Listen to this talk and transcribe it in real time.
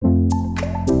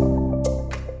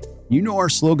You know our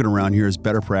slogan around here is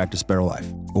better practice, better life.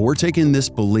 But we're taking this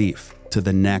belief to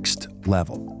the next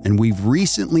level. And we've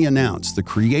recently announced the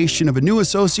creation of a new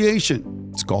association.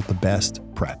 It's called the Best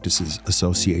Practices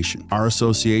Association. Our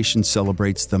association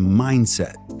celebrates the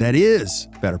mindset that is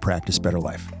better practice, better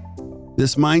life.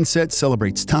 This mindset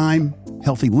celebrates time,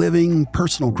 healthy living,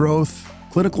 personal growth,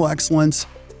 clinical excellence,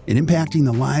 and impacting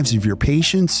the lives of your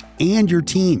patients and your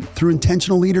team through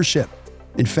intentional leadership.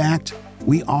 In fact,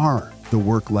 we are the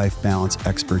work-life balance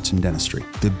experts in dentistry.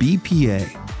 The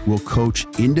BPA will coach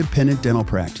independent dental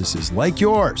practices like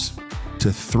yours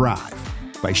to thrive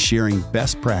by sharing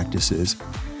best practices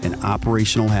and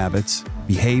operational habits,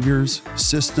 behaviors,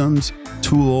 systems,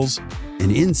 tools,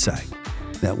 and insight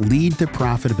that lead to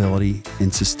profitability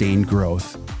and sustained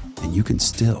growth, and you can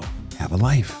still have a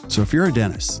life. So if you're a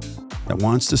dentist that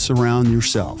wants to surround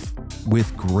yourself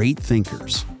with great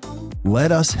thinkers,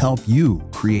 let us help you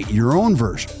create your own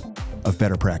version of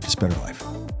better practice, better life.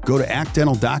 Go to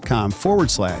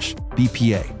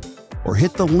actdental.com/BPA or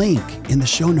hit the link in the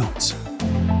show notes.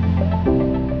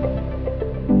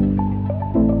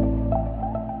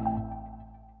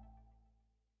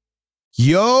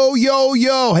 Yo, yo,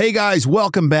 yo. Hey guys,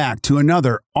 welcome back to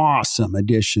another awesome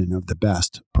edition of the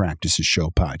Best Practices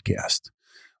Show podcast.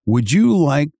 Would you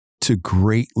like to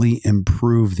greatly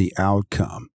improve the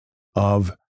outcome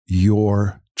of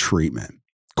your treatment?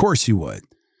 Of course you would.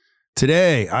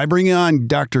 Today, I bring on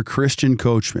Dr.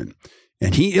 Coachman,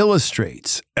 and he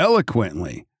illustrates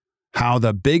eloquently how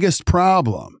the biggest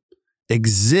problem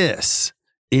exists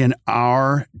in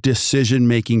our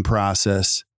decision-making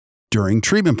process during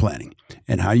treatment planning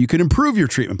and how you can improve your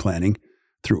treatment planning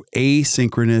through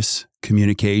asynchronous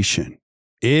communication.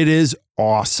 It is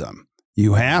awesome.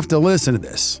 You have to listen to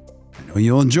this. I know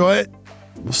you'll enjoy it.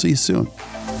 We'll see you soon.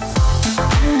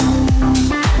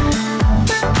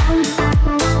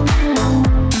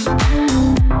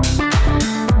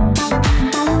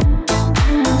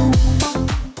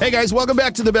 Hey guys, welcome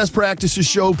back to the Best Practices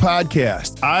Show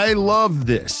podcast. I love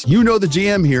this. You know the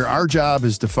jam here. Our job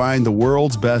is to find the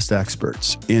world's best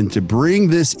experts and to bring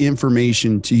this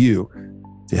information to you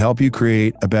to help you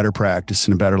create a better practice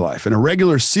and a better life. And a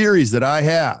regular series that I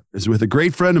have is with a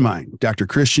great friend of mine, Dr.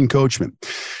 Coachman.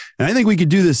 And I think we could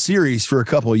do this series for a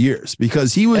couple of years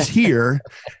because he was here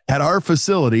at our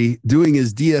facility doing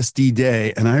his DSD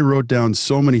day. And I wrote down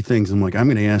so many things. I'm like, I'm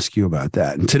going to ask you about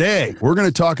that. And today we're going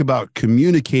to talk about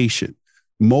communication,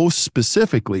 most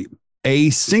specifically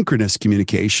asynchronous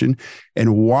communication,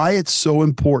 and why it's so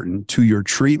important to your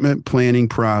treatment planning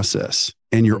process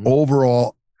and your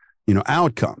overall,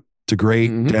 outcome to great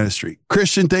dentistry.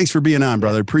 Christian, thanks for being on,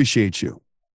 brother. Appreciate you.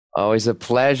 Always a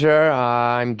pleasure.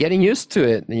 I'm getting used to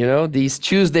it. These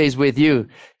Tuesdays with you,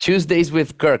 Tuesdays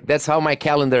with Kirk. That's how my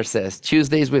calendar says.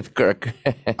 Tuesdays with Kirk.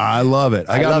 I love it.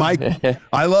 I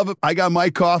love it. I got my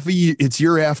coffee. It's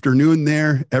your afternoon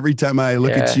there. Every time I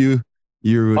look at you,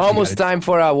 you're almost time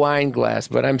for a wine glass,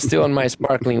 but I'm still on my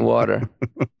sparkling water.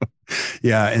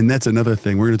 Yeah. And that's another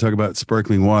thing. We're going to talk about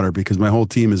sparkling water because my whole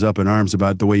team is up in arms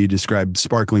about the way you describe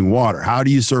sparkling water. How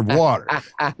do you serve water?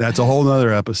 That's a whole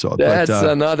nother episode. That's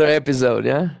another episode.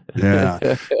 Yeah.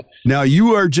 Yeah. Now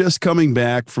you are just coming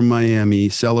back from Miami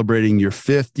celebrating your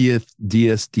 50th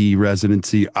DSD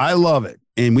residency. I love it.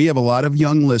 And we have a lot of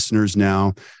young listeners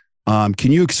now.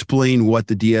 Can you explain what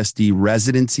the DSD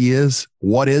residency is?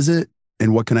 What is it?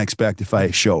 And what can I expect if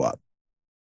I show up?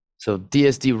 So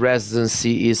DSD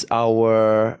residency is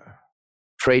our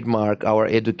trademark, our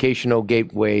educational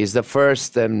gateway. Is the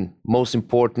first and most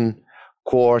important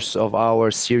course of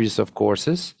our series of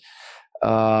courses.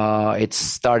 It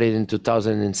started in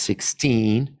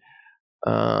 2016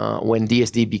 when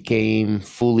DSD became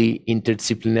fully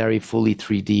interdisciplinary, fully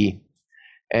 3D.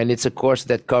 And it's a course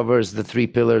that covers the three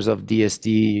pillars of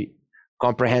DSD: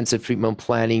 comprehensive treatment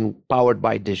planning powered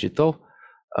by digital,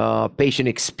 patient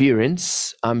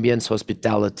experience, ambience,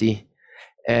 hospitality,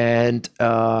 and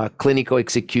clinical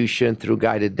execution through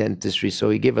guided dentistry. So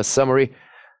he gave a summary,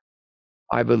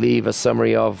 I believe, a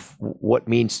summary of what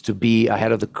means to be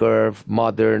ahead of the curve,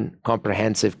 modern,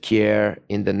 comprehensive care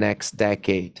in the next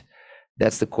decade.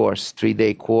 That's the course,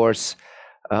 3-day course.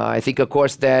 I think a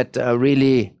course that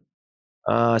really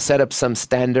set up some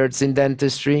standards in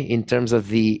dentistry in terms of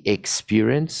the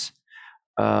experience.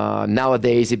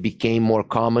 Nowadays, it became more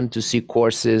common to see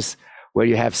courses where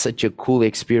you have such a cool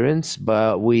experience,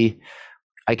 but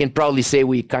I can probably say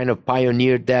we kind of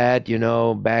pioneered that,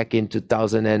 back in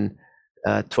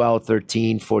 2012,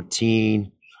 13,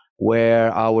 14,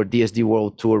 where our DSD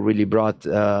World Tour really brought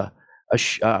a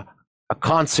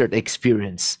concert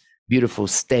experience, beautiful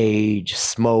stage,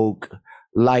 smoke,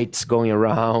 lights going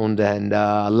around, and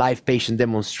live patient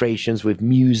demonstrations with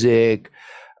music,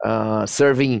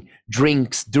 serving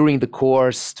drinks during the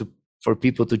course for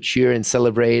people to cheer and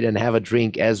celebrate and have a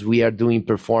drink as we are doing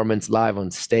performance live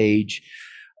on stage,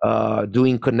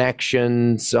 doing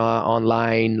connections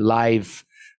online live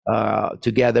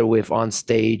together with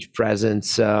on-stage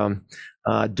presence,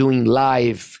 doing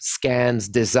live scans,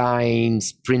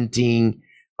 designs, printing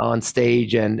on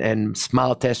stage, and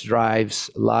smile test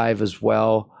drives live as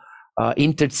well.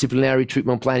 Interdisciplinary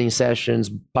treatment planning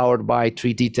sessions powered by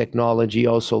 3D technology,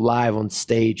 also live on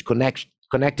stage,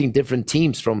 connecting different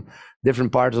teams from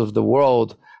different parts of the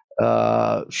world,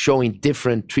 showing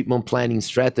different treatment planning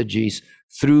strategies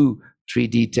through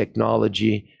 3D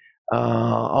technology.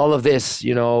 All of this,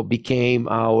 became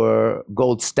our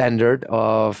gold standard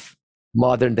of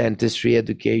modern dentistry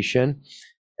education.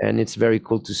 And it's very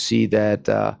cool to see that.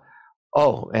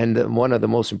 And one of the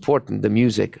most important, the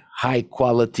music, high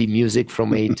quality music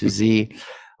from A to Z.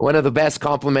 One of the best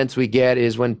compliments we get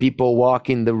is when people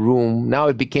walk in the room. Now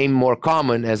it became more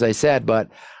common, as I said, but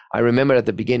I remember at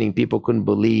the beginning, people couldn't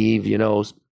believe,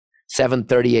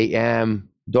 7:30 a.m.,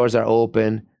 doors are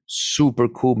open, super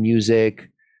cool music.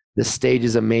 The stage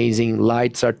is amazing.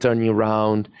 Lights are turning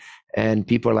around. And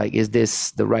people are like, is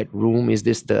this the right room? Is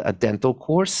this a dental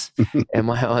course? Am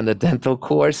I on a dental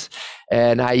course?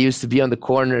 And I used to be on the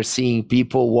corner seeing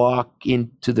people walk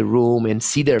into the room and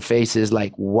see their faces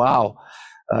like, wow.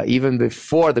 Even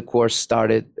before the course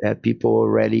started, people were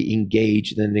already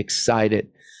engaged and excited.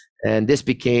 And this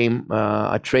became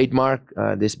a trademark.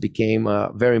 This became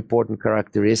very important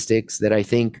characteristics that I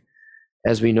think,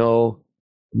 as we know,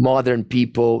 modern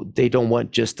people, they don't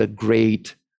want just a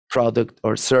great product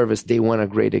or service, they want a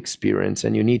great experience,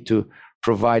 and you need to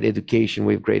provide education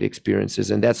with great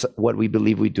experiences, and that's what we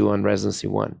believe we do on Residency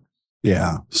One.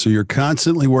 Yeah, so you're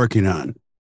constantly working on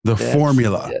the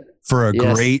formula for a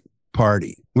great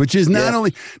party, which is not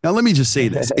only, now let me just say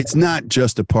this, it's not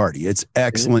just a party, it's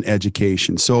excellent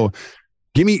education. So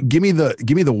give me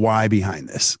the why behind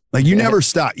this. Like, you never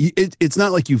stop. It's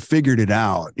not like you figured it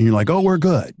out and you're like, oh, we're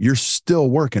good. You're still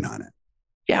working on it.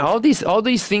 Yeah, all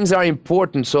these things are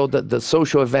important. So the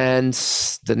social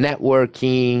events, the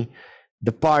networking,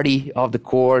 the party of the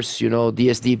course,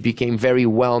 DSD became very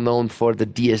well known for the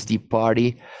DSD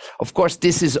party. Of course,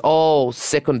 this is all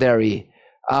secondary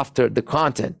after the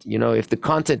content. If the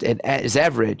content is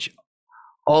average,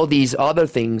 all these other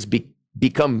things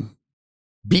become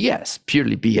BS,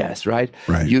 purely BS, right?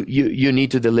 Right. You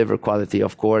need to deliver quality,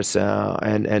 of course,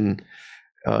 and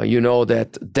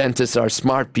that dentists are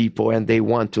smart people and they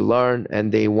want to learn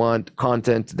and they want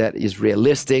content that is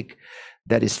realistic,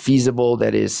 that is feasible,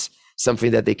 that is something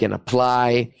that they can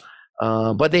apply.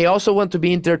 But they also want to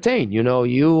be entertained.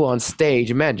 You on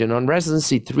stage, imagine on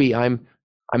Residency 3,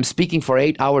 I'm speaking for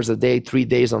 8 hours a day, 3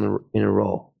 days in a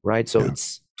row, right? So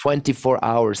it's 24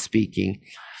 hours speaking.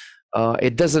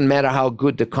 It doesn't matter how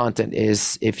good the content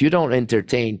is. If you don't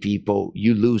entertain people,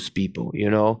 you lose people,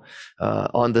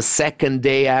 on the second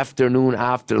day afternoon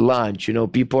after lunch,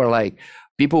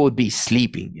 people would be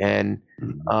sleeping. And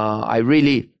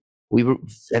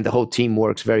and the whole team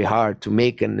works very hard to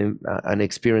make an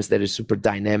experience that is super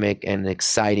dynamic and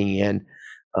exciting. And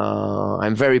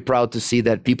I'm very proud to see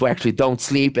that people actually don't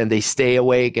sleep and they stay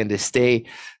awake and they stay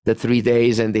the 3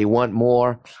 days and they want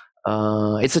more.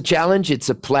 It's a challenge, it's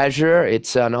a pleasure,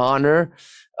 it's an honor,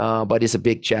 but it's a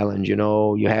big challenge.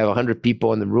 You have 100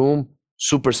 people in the room,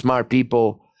 super smart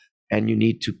people, and you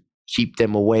need to keep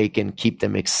them awake and keep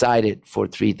them excited for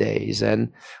 3 days.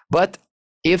 But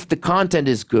if the content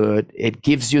is good, it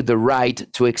gives you the right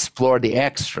to explore the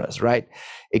extras, right?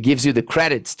 It gives you the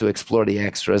credits to explore the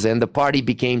extras, and the party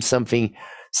became something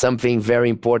very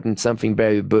important, something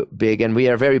very big. And we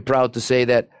are very proud to say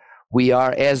that we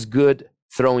are as good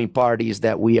throwing parties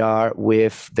that we are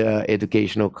with the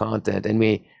educational content. And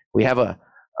we have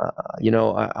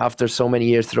after so many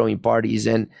years throwing parties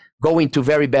and going to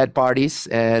very bad parties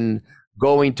and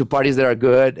going to parties that are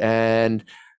good and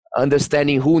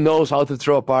understanding who knows how to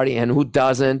throw a party and who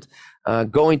doesn't,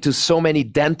 going to so many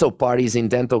dental parties in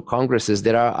dental congresses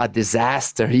that are a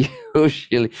disaster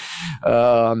usually.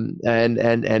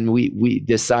 And we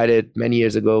decided many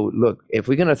years ago, look, if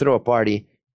we're going to throw a party,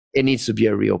 it needs to be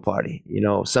a real party,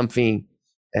 something.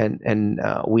 And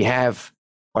we have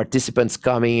participants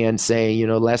coming and saying,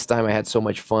 last time I had so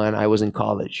much fun, I was in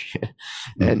college.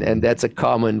 and that's a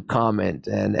common comment.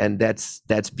 And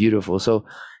that's beautiful. So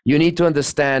you need to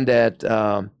understand that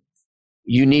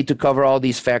you need to cover all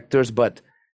these factors, but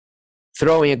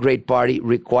throwing a great party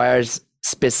requires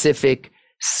specific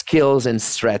skills and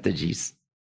strategies.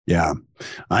 Yeah.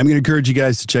 I'm going to encourage you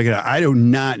guys to check it out. I do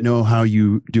not know how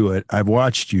you do it. I've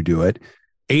watched you do it.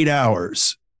 8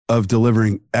 hours of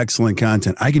delivering excellent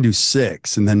content. I can do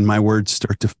 6, and then my words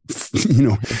start to,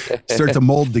 start to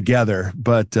mold together,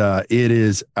 but it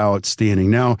is outstanding.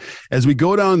 Now, as we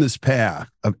go down this path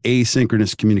of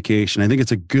asynchronous communication, I think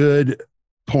it's a good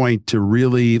point to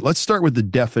really, let's start with the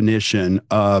definition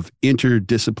of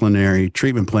interdisciplinary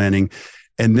treatment planning,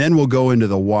 and then we'll go into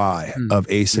the why of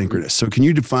asynchronous. So can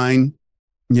you define,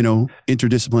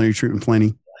 interdisciplinary treatment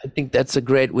planning? I think that's a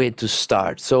great way to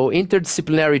start. So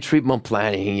interdisciplinary treatment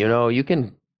planning, you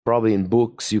can probably in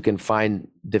books, you can find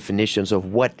definitions of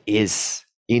what is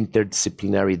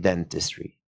interdisciplinary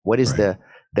dentistry. What is the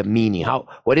meaning?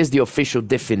 What is the official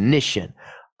definition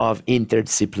of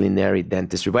interdisciplinary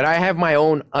dentistry? But I have my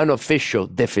own unofficial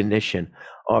definition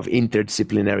of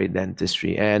interdisciplinary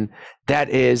dentistry. And that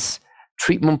is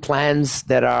treatment plans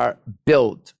that are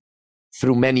built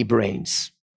through many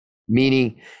brains,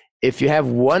 meaning if you have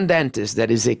one dentist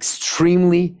that is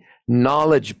extremely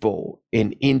knowledgeable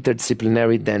in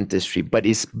interdisciplinary dentistry, but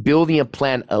is building a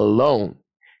plan alone,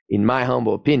 in my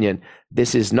humble opinion,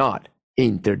 this is not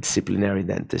interdisciplinary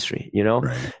dentistry,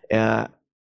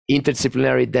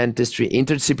 interdisciplinary dentistry,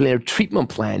 interdisciplinary treatment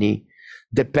planning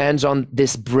depends on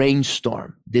this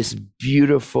brainstorm, this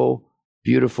beautiful,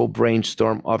 beautiful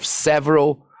brainstorm of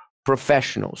several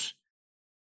professionals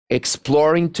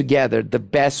exploring together the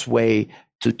best way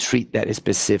to treat that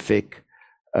specific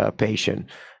patient.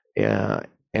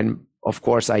 And of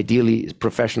course, ideally,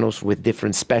 professionals with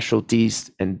different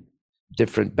specialties and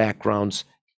different backgrounds,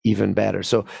 even better.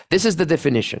 So this is the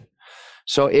definition.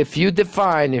 So if you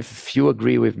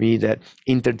agree with me that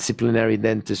interdisciplinary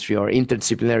dentistry or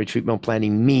interdisciplinary treatment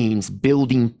planning means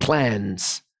building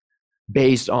plans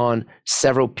based on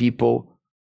several people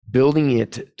building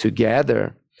it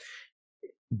together,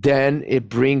 then it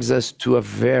brings us to a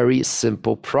very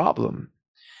simple problem.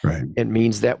 Right. It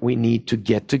means that we need to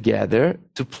get together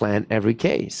to plan every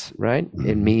case, right? Mm-hmm.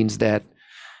 It means that,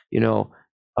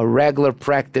 a regular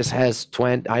practice has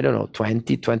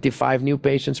 20, 25 new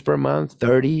patients per month,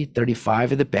 30,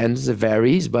 35, it depends, it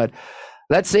varies. But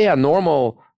let's say a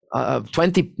normal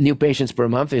 20 new patients per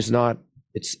month is not,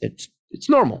 it's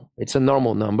normal. It's a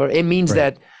normal number. It means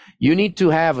that you need to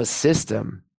have a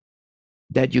system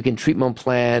that you can treatment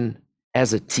plan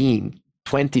as a team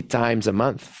 20 times a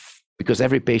month, because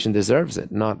every patient deserves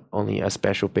it, not only a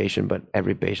special patient, but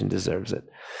every patient deserves it.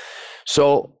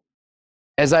 So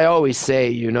as I always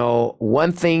say,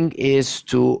 one thing is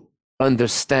to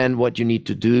understand what you need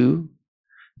to do.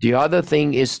 The other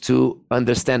thing is to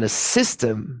understand a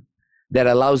system that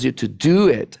allows you to do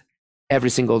it every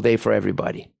single day for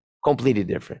everybody. Completely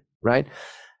different, right?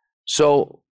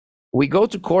 So we go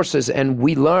to courses and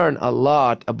we learn a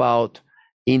lot about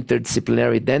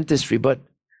interdisciplinary dentistry, but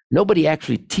nobody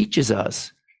actually teaches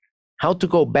us how to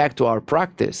go back to our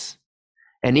practice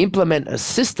and implement a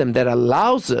system that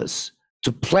allows us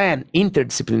to plan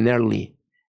interdisciplinarily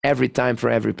every time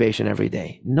for every patient every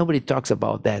day. Nobody talks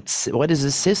about that. What is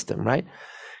a system, right?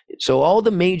 So all the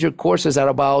major courses are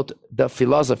about the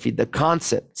philosophy, the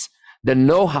concepts, the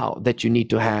know-how that you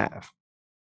need to have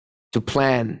to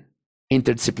plan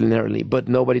interdisciplinarily, but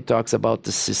nobody talks about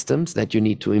the systems that you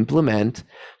need to implement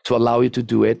to allow you to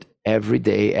do it every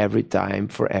day, every time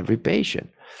for every patient.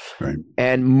 Right.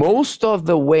 And most of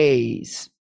the ways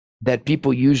that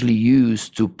people usually use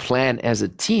to plan as a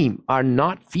team are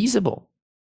not feasible.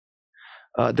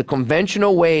 The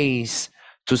conventional ways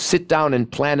to sit down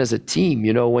and plan as a team,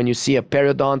 when you see a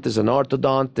periodontist, an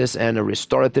orthodontist, and a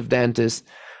restorative dentist,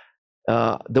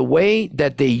 the way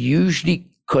that they usually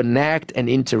connect and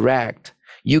interact,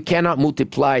 you cannot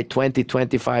multiply 20,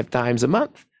 25 times a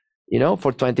month,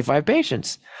 for 25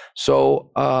 patients. So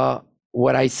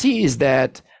what I see is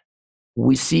that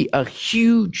we see a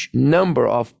huge number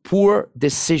of poor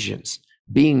decisions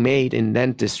being made in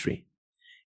dentistry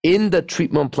in the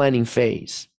treatment planning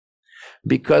phase,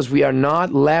 because we are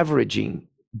not leveraging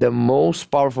the most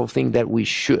powerful thing that we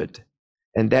should,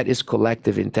 and that is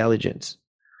collective intelligence.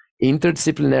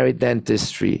 Interdisciplinary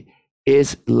dentistry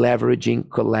is leveraging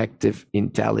collective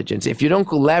intelligence. If you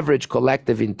don't leverage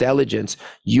collective intelligence,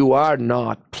 you are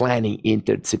not planning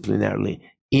interdisciplinarily,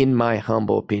 in my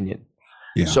humble opinion.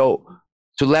 Yeah. So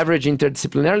to leverage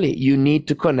interdisciplinarily, you need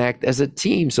to connect as a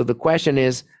team. So the question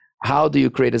is, how do you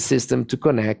create a system to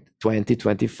connect 20,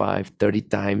 25, 30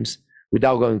 times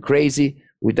without going crazy,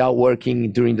 without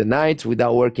working during the night,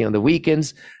 without working on the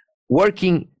weekends,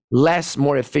 working less,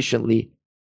 more efficiently,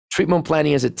 treatment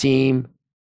planning as a team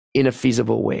in a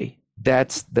feasible way?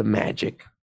 That's the magic.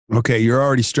 Okay, you're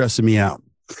already stressing me out.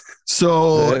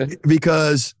 So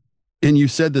because and you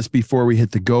said this before we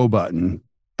hit the go button,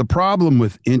 the problem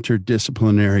with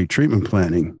interdisciplinary treatment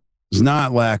planning is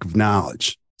not lack of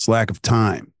knowledge, it's lack of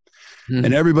time. Mm-hmm.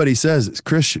 And everybody says this,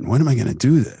 Christian, when am I going to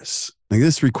do this? Like,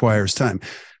 this requires time.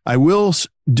 I will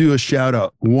do a shout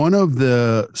out. One of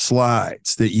the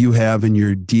slides that you have in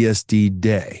your DSD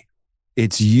day,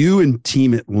 it's you and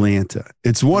Team Atlanta.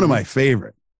 It's one of my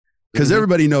favorite because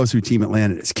everybody knows who Team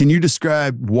Atlanta is. Can you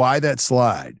describe why that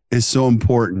slide is so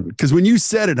important? Because when you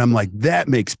said it, I'm like, that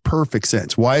makes perfect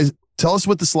sense. Tell us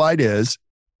what the slide is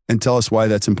and tell us why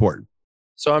that's important.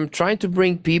 So I'm trying to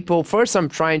bring people, first I'm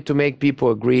trying to make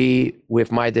people agree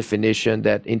with my definition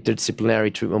that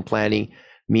interdisciplinary treatment planning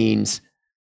means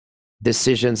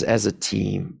decisions as a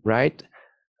team, right?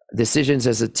 Decisions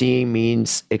as a team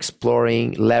means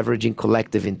exploring, leveraging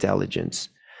collective intelligence.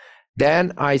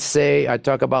 Then I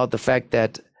talk about the fact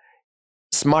that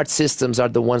smart systems are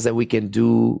the ones that we can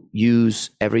use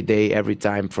every day, every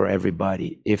time for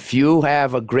everybody. If you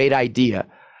have a great idea,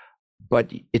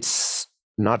 but it's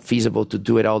not feasible to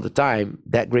do it all the time,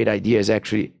 that great idea is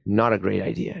actually not a great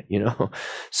idea,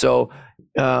 So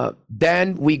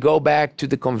then we go back to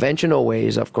the conventional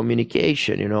ways of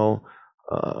communication,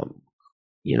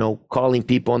 calling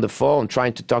people on the phone,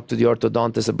 trying to talk to the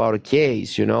orthodontist about a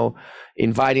case,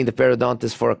 inviting the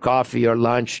periodontist for a coffee or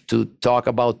lunch to talk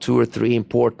about 2 or 3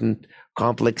 important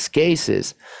complex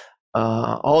cases.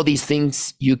 All these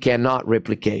things you cannot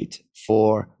replicate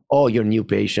for all your new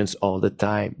patients all the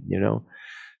time,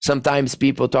 Sometimes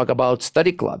people talk about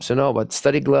study clubs, but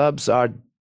study clubs are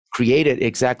created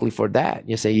exactly for that.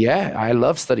 You say, yeah, I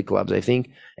love study clubs. I think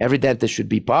every dentist should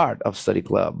be part of study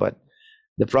club, but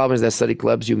the problem is that study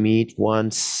clubs, you meet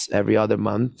once every other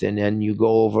month and then you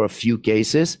go over a few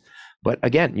cases. But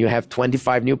again, you have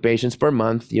 25 new patients per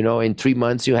month, in 3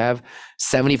 months, you have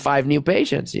 75 new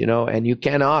patients, and you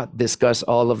cannot discuss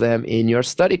all of them in your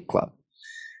study club.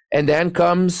 And then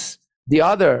comes the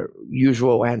other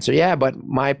usual answer. Yeah, but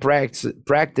my practice,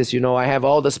 I have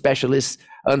all the specialists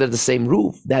under the same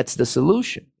roof. That's the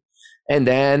solution. And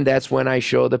then that's when I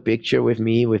show the picture with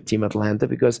me, with Team Atlanta,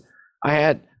 because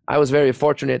I was very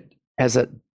fortunate as a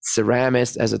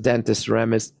ceramist, as a dentist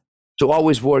ceramist, to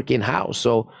always work in-house.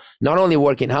 So not only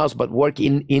work in-house, but work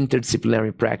in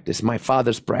interdisciplinary practice. My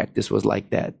father's practice was like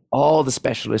that. All the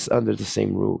specialists under the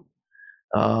same roof.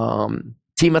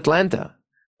 Team Atlanta,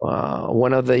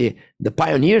 one of the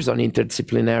pioneers on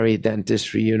interdisciplinary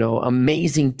dentistry,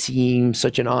 amazing team,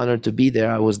 such an honor to be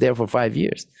there. I was there for 5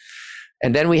 years.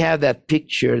 And then we have that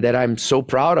picture that I'm so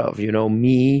proud of,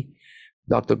 me,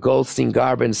 Dr. Goldstein,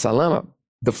 Garber, and Salama,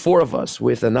 the 4 of us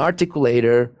with an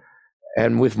articulator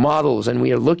and with models, and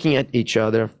we are looking at each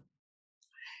other.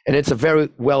 And it's a very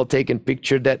well taken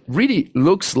picture that really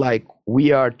looks like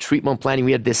we are treatment planning.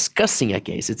 We are discussing a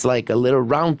case. It's like a little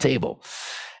round table.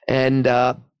 And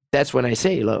that's when I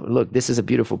say, look, this is a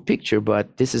beautiful picture,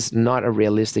 but this is not a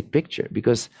realistic picture,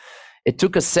 because it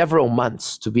took us several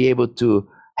months to be able to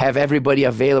have everybody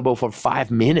available for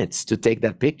 5 minutes to take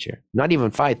that picture. Not even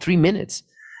 5, 3 minutes.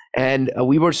 And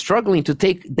we were struggling to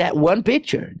take that one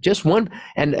picture, just one.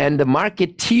 And the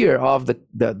marketeer of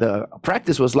the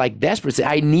practice was like desperate. Say,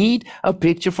 I need a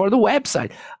picture for the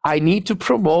website. I need to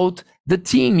promote the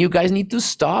team. You guys need to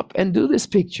stop and do this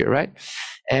picture, right?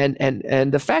 And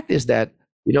the fact is that,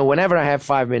 whenever I have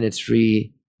 5 minutes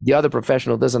free, the other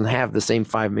professional doesn't have the same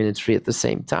 5 minutes free at the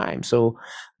same time. So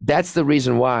that's the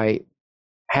reason why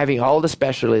having all the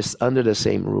specialists under the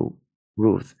same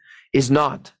roof is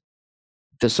not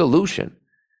the solution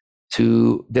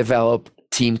to develop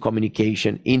team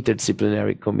communication,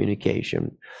 interdisciplinary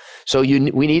communication. So we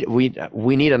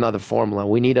need another formula.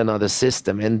 We need another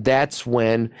system, and that's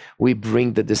when we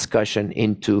bring the discussion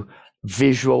into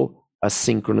visual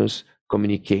asynchronous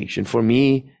communication. For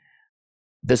me,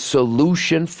 the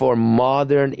solution for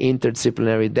modern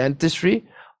interdisciplinary dentistry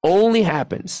only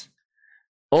happens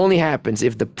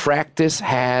if the practice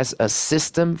has a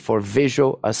system for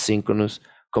visual asynchronous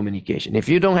communication. If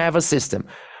you don't have a system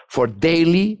for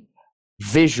daily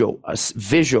visual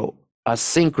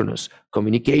asynchronous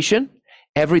communication,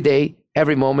 every day,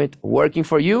 every moment, working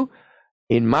for you,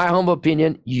 in my humble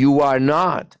opinion, you are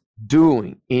not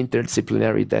doing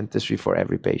interdisciplinary dentistry for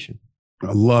every patient.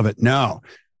 I love it. Now,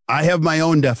 I have my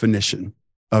own definition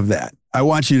of that. I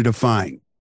want you to define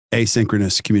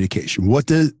asynchronous communication.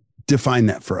 Define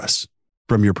that for us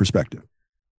from your perspective.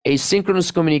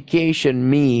 Asynchronous communication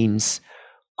means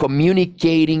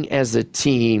communicating as a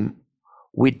team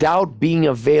without being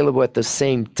available at the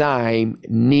same time,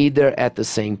 neither at the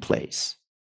same place.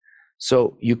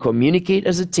 So you communicate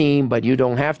as a team, but you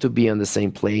don't have to be on the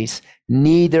same place,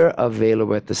 neither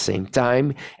available at the same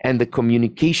time, and the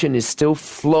communication is still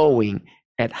flowing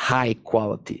at high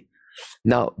quality.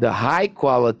 Now, the high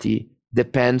quality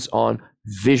depends on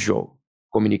visual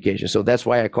communication. So that's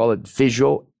why I call it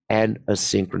visual and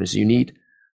asynchronous. You need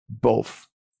both.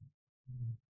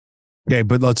 Okay,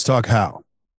 but let's talk how.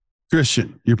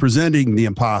 Christian, you're presenting the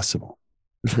impossible.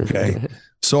 Okay.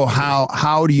 So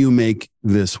how do you make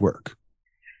this work?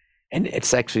 And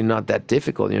it's actually not that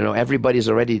difficult. Everybody's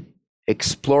already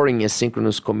exploring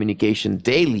asynchronous communication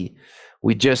daily.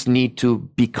 We just need to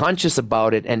be conscious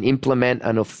about it and implement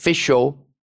an official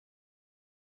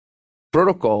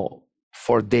protocol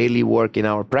for daily work in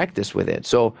our practice with it.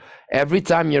 So every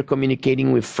time you're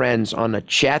communicating with friends on a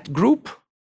chat group,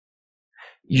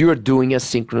 you're doing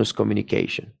asynchronous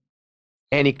communication.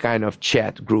 Any kind of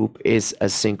chat group is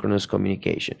asynchronous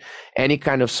communication. Any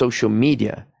kind of social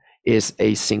media is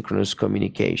asynchronous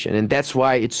communication. And that's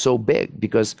why it's so big,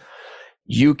 because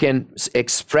you can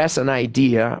express an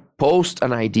idea, post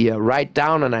an idea, write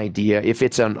down an idea. If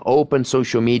it's an open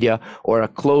social media or a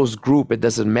closed group, it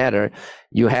doesn't matter.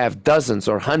 You have dozens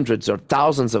or hundreds or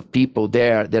thousands of people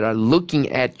there that are looking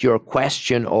at your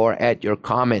question or at your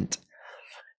comment.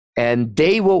 And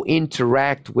they will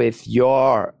interact with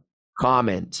your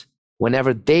comment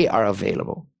whenever they are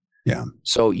available. Yeah.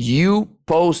 So you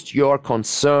post your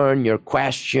concern, your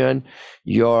question,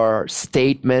 your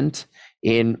statement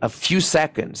in a few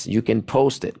seconds. You can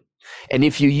post it. And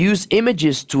if you use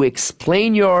images to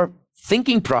explain your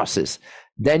thinking process,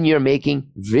 then you're making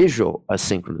visual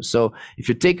asynchronous. So if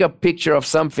you take a picture of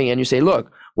something and you say,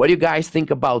 look, what do you guys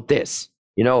think about this?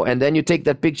 And then you take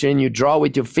that picture and you draw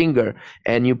with your finger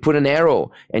and you put an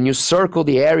arrow and you circle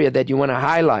the area that you want to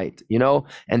highlight,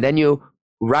 and then you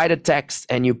write a text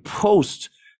and you post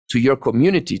to your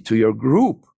community, to your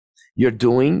group. You're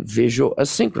doing visual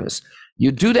asynchronous.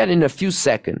 You do that in a few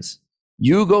seconds.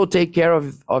 You go take care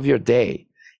of your day,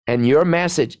 and your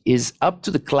message is up to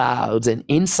the clouds and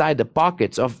inside the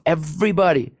pockets of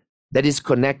everybody that is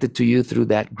connected to you through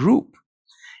that group.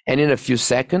 And in a few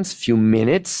seconds, few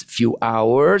minutes, few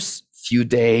hours, few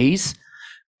days,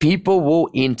 people will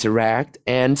interact,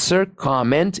 answer,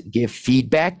 comment, give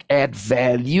feedback, add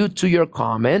value to your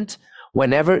comment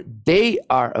whenever they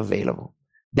are available.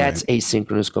 That's right.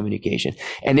 Asynchronous communication.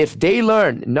 And if they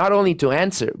learn not only to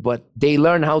answer, but they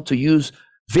learn how to use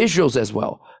visuals as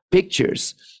well,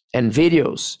 pictures and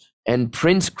videos and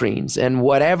print screens and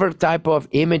whatever type of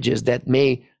images that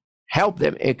may help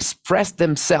them express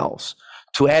themselves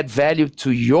to add value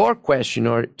to your question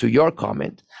or to your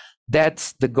comment,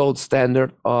 that's the gold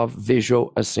standard of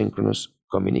visual asynchronous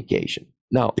communication.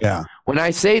 Now, when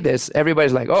I say this,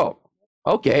 everybody's like, oh,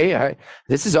 okay,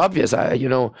 this is obvious.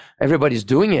 Everybody's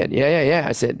doing it. Yeah.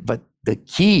 I said, but the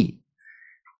key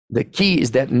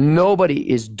is that nobody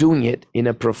is doing it in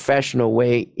a professional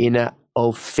way, in an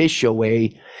official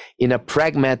way, in a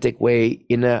pragmatic way,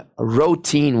 in a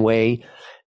routine way,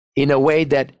 in a way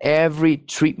that every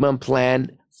treatment plan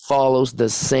follows the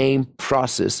same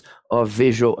process of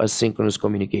visual asynchronous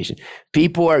communication.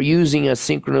 People are using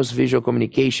asynchronous visual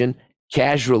communication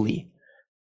casually.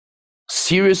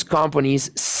 Serious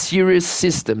companies, serious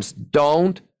systems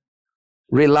don't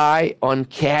rely on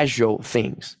casual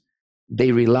things.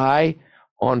 They rely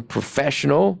on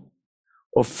professional,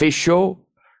 official,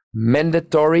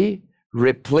 mandatory,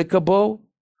 replicable,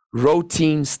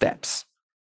 routine steps.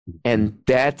 And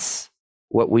that's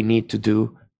what we need to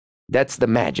do. That's the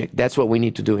magic. That's what we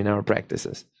need to do in our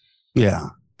practices. Yeah.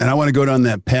 And I want to go down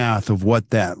that path of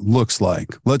what that looks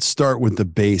like. Let's start with the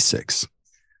basics.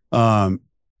 One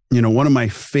of my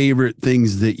favorite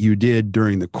things that you did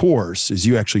during the course is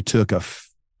you actually took a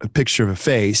picture of a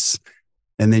face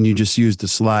and then you just used a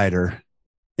slider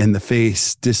and the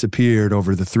face disappeared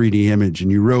over the 3D image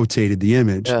and you rotated the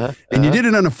image and you did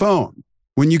it on a phone.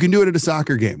 When you can do it at a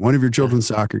soccer game, one of your children's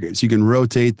soccer games, you can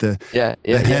rotate the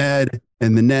head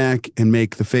and the neck and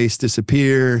make the face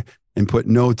disappear and put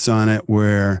notes on it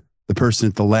where the person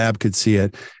at the lab could see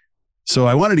it. So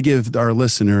I wanted to give our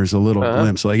listeners a little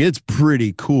glimpse. Like, it's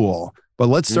pretty cool, but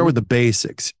let's start with the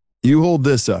basics. You hold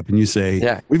this up and you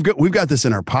say, we've got this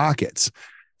in our pockets.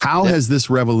 How has this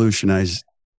revolutionized?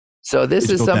 So this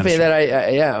is something that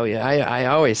I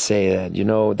always say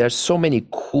that, there's so many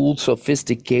cool,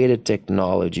 sophisticated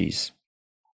technologies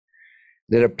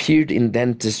that appeared in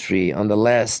dentistry on the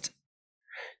last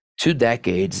 2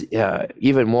 decades,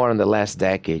 even more on the last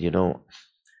decade,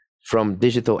 from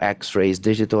digital x-rays,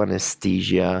 digital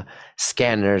anesthesia,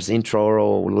 scanners,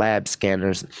 intraoral lab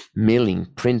scanners, milling,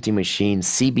 printing machines,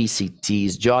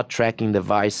 CBCTs, jaw tracking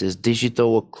devices,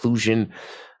 digital occlusion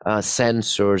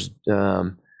sensors,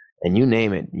 and you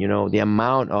name it. The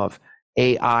amount of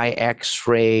AI,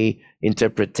 X-ray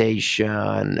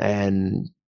interpretation, and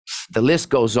the list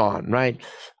goes on, right?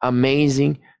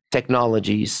 Amazing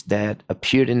technologies that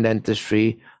appeared in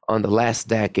dentistry on the last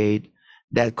decade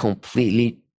that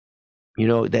completely,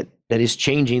 that is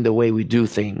changing the way we do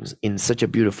things in such a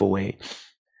beautiful way.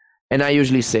 And I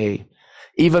usually say,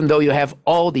 even though you have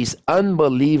all these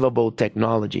unbelievable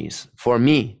technologies, for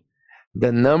me,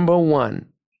 the number one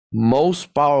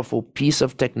most powerful piece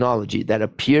of technology that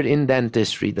appeared in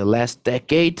dentistry the last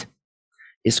decade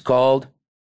is called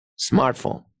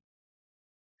smartphone.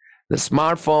 The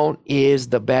smartphone is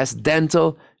the best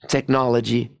dental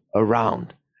technology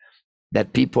around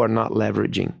that people are not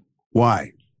leveraging.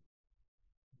 Why?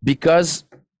 Because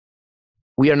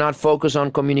we are not focused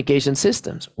on communication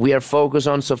systems. We are focused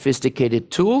on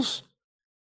sophisticated tools,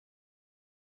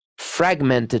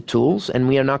 fragmented tools, and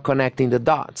we are not connecting the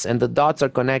dots. And the dots are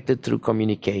connected through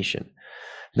communication.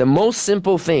 The most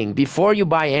simple thing, before you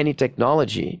buy any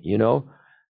technology,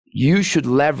 you should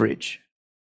leverage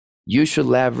your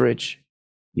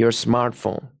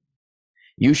smartphone.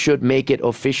 You should make it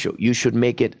official. You should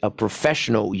make it a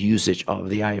professional usage of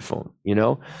the iPhone,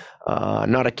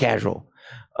 not a casual.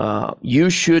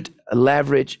 You should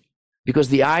leverage, because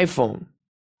the iPhone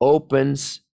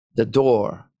opens the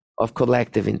door of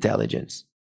collective intelligence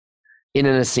in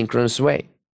an asynchronous way.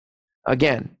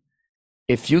 Again,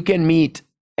 if you can meet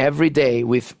every day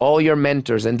with all your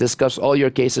mentors and discuss all your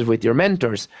cases with your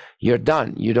mentors, you're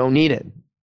done. You don't need it,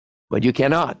 but you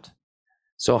cannot.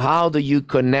 So how do you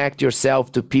connect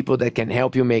yourself to people that can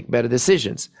help you make better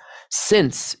decisions?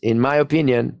 Since, in my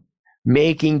opinion,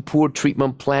 making poor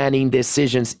treatment planning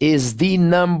decisions is the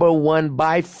number one,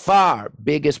 by far,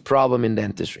 biggest problem in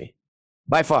dentistry.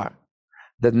 By far.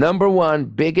 The number one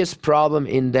biggest problem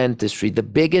in dentistry, the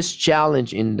biggest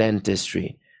challenge in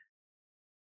dentistry,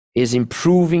 is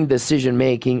improving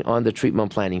decision-making on the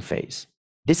treatment planning phase.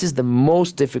 This is the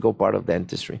most difficult part of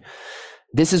dentistry.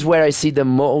 This is where I see the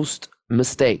most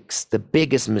mistakes, the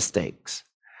biggest mistakes.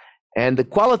 And the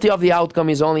quality of the outcome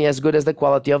is only as good as the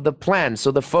quality of the plan. So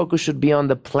the focus should be on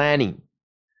the planning.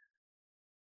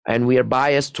 And we are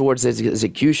biased towards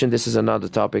execution. This is another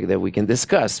topic that we can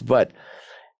discuss.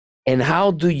 And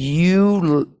how do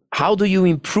you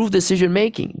improve decision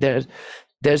making?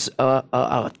 There's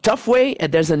a tough way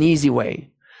and there's an easy way.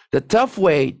 The tough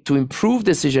way to improve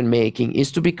decision making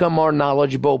is to become more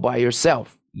knowledgeable by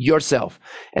yourself.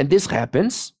 And this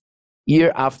happens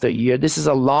year after year. This is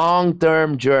a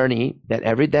long-term journey that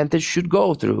every dentist should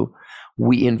go through.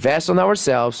 We invest on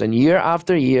ourselves, and year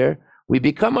after year, we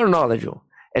become more knowledgeable.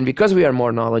 And because we are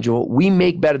more knowledgeable, we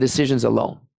make better decisions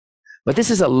alone. But this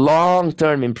is a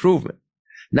long-term improvement.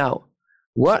 Now,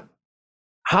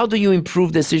 how do you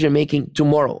improve decision-making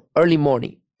tomorrow, early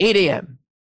morning, 8 a.m.,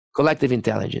 collective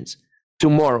intelligence?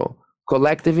 Tomorrow,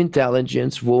 collective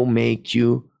intelligence will make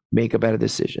you make a better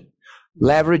decision.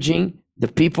 Leveraging the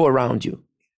people around you.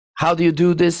 How do you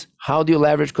do this? How do you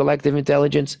leverage collective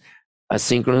intelligence?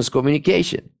 Asynchronous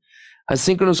communication.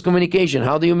 Asynchronous communication,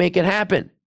 how do you make it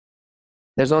happen?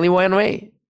 There's only one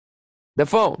way, the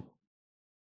phone.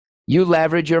 You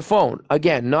leverage your phone.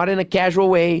 Again, not in a casual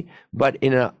way, but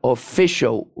in an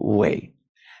official way.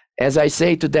 As I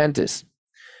say to dentists,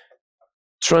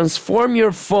 transform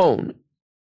your phone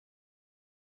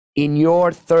in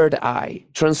your third eye.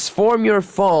 Transform your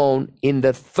phone in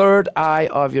the third eye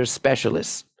of your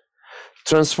specialist.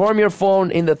 Transform your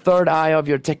phone in the third eye of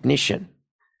your technician.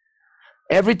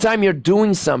 Every time you're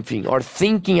doing something or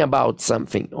thinking about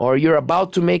something, or you're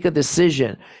about to make a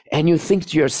decision and you think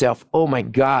to yourself, oh my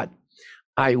God,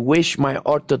 I wish my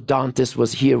orthodontist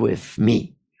was here with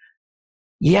me.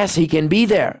 Yes, he can be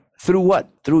there. Through what?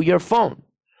 Through your phone.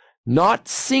 Not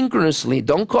synchronously.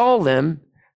 Don't call them,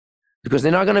 because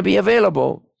they're not going to be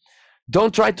available.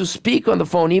 Don't try to speak on the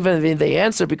phone even if they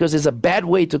answer, because it's a bad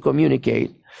way to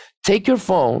communicate. Take your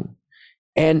phone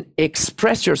and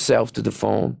express yourself to the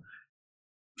phone.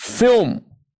 Film,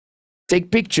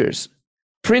 take pictures,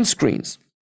 print screens.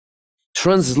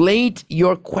 Translate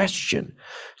your question,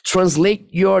 translate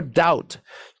your doubt,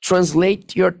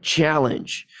 translate your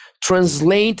challenge,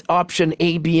 translate option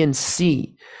A, B, and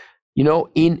C,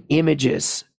 in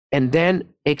images, and then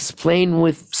explain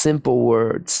with simple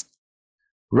words.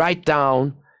 Write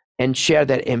down and share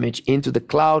that image into the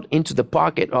cloud, into the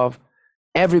pocket of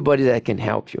everybody that can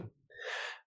help you.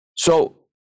 So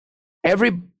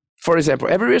for example,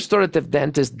 every restorative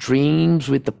dentist dreams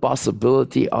with the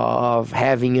possibility of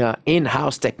having an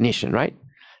in-house technician, right?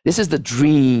 This is the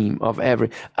dream of a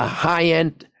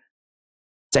high-end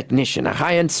technician, a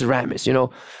high-end ceramist.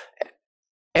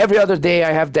 Every other day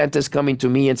I have dentists coming to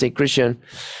me and say, Christian,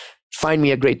 find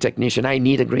me a great technician. I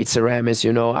need a great ceramist,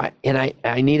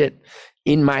 I need it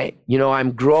in my,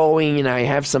 I'm growing and I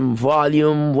have some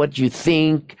volume. What do you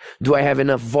think? Do I have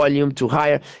enough volume to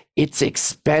hire? It's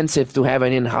expensive to have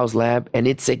an in-house lab, and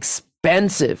it's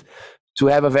expensive to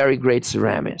have a very great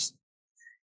ceramist.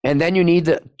 And then you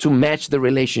need to match the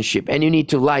relationship, and you need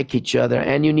to like each other,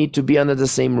 and you need to be under the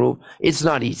same roof. It's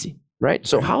not easy, right?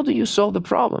 So how do you solve the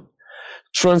problem?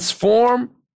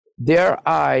 Transform their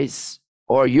eyes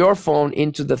or your phone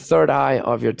into the third eye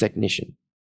of your technician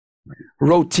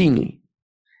routinely,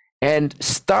 and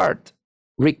start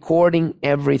recording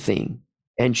everything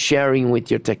and sharing with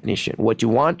your technician what you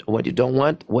want, what you don't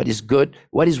want, what is good,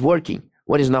 what is working,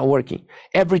 what is not working.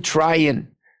 Every try-in,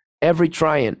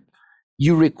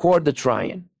 you record the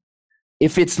try-in.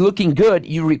 If it's looking good,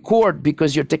 you record,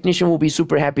 because your technician will be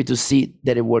super happy to see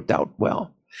that it worked out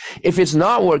well. If it's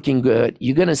not working good,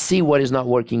 you're going to see what is not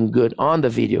working good on the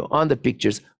video, on the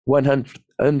pictures,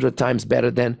 100 times better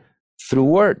than through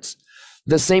words.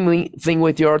 The same thing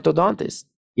with your orthodontist.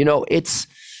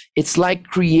 It's like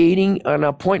creating an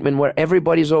appointment where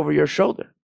everybody's over your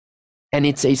shoulder. And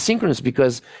it's asynchronous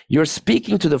because you're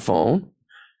speaking to the phone,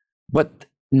 but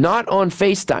not on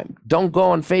FaceTime. Don't go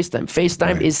on FaceTime.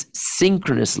 FaceTime Right. is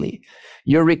synchronously.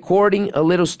 You're recording a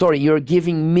little story. You're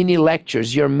giving mini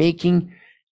lectures. You're making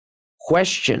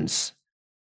questions,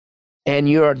 and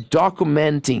you're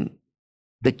documenting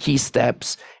the key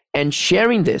steps and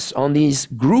sharing this on these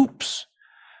groups,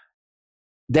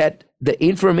 that the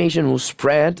information will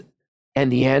spread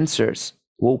and the answers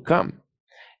will come.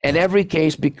 And every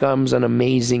case becomes an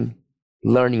amazing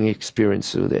learning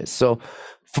experience through this. So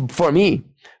for me,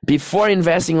 before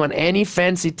investing on any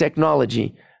fancy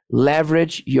technology,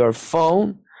 leverage your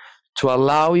phone to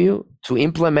allow you to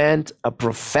implement a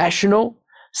professional,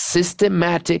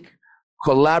 systematic,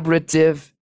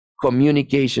 collaborative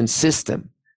communication system,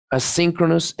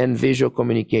 asynchronous and visual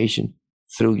communication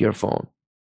through your phone.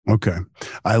 Okay.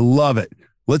 I love it.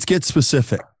 Let's get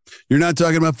specific. You're not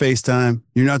talking about FaceTime.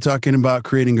 You're not talking about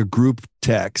creating a group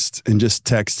text and just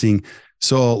texting.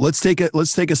 So let's take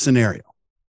a scenario.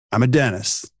 I'm a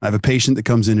dentist. I have a patient that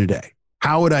comes in today.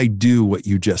 How would I do what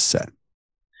you just said?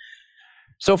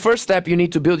 So first step, you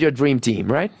need to build your dream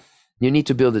team, right? You need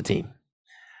to build a team.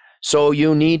 So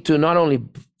you need to not only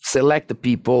select the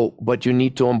people, but you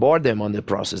need to onboard them on the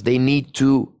process. They need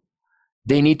to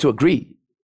agree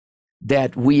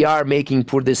that we are making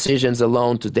poor decisions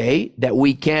alone today, that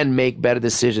we can make better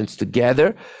decisions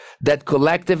together, that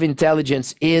collective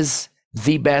intelligence is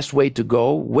the best way to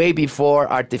go, way before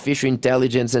artificial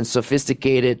intelligence and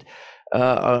sophisticated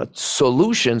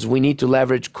solutions. We need to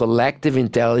leverage collective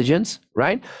intelligence,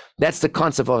 right? That's the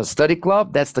concept of a study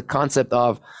club. That's the concept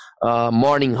of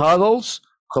morning huddles,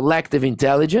 collective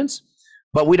intelligence.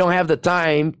 But we don't have the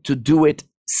time to do it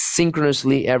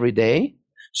synchronously every day.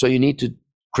 So you need to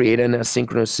create an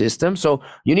asynchronous system. So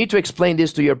you need to explain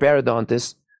this to your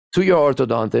periodontist, to your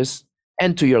orthodontist,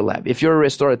 and to your lab. If you're a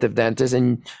restorative dentist,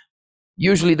 and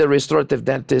usually the restorative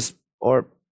dentist, or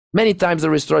many times the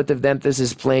restorative dentist,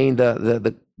 is playing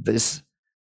this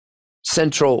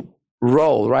central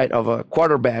role, right, of a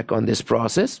quarterback on this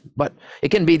process, but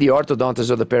it can be the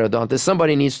orthodontist or the periodontist.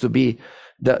 Somebody needs to be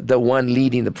the one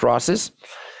leading the process.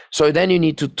 So then you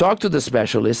need to talk to the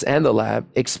specialist and the lab,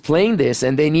 explain this,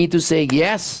 and they need to say,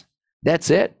 yes, that's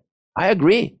it. I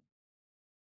agree,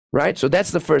 right? So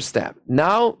that's the first step.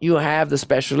 Now you have the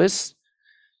specialist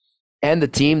and the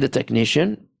team, the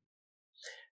technician.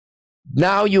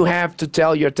 Now you have to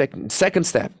tell your second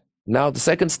step. Now the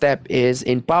second step is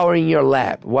empowering your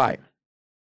lab. Why?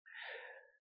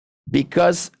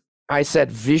 Because I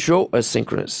said visual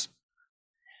asynchronous.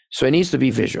 So it needs to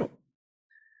be visual.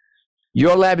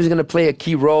 Your lab is going to play a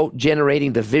key role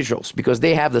generating the visuals because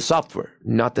they have the software,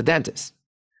 not the dentist.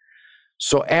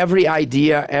 So every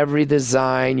idea, every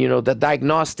design, the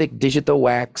diagnostic digital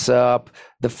wax up,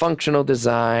 the functional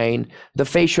design, the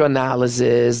facial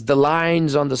analysis, the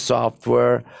lines on the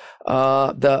software,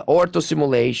 the ortho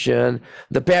simulation,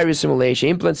 the perio simulation,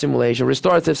 implant simulation,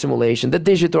 restorative simulation, the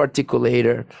digital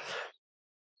articulator.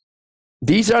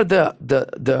 These are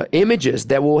the images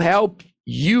that will help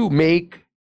you make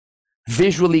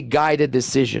visually guided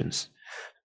decisions,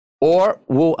 or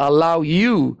will allow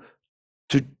you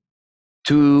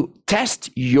to test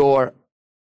your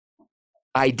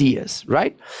ideas,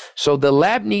 right? So the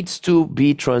lab needs to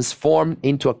be transformed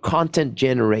into a content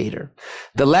generator.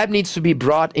 The lab needs to be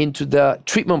brought into the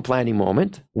treatment planning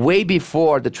moment, way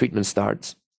before the treatment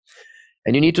starts.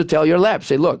 And you need to tell your lab,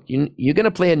 say, look, you're going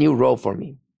to play a new role for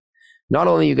me. Not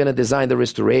only you're going to design the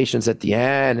restorations at the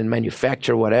end and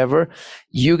manufacture whatever,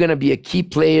 you're going to be a key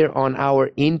player on our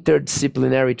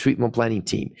interdisciplinary treatment planning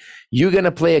team. You're going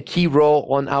to play a key role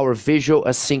on our visual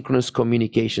asynchronous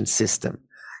communication system.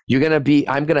 I'm going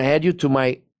to add you to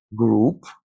my group,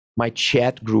 my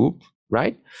chat group,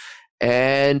 right?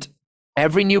 And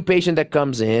every new patient that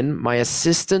comes in, my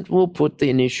assistant will put the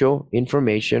initial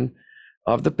information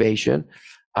of the patient.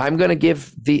 I'm going to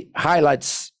give the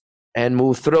highlights and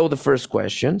we'll throw the first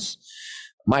questions.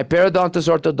 My periodontist,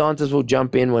 orthodontist will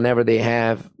jump in whenever they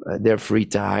have their free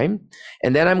time.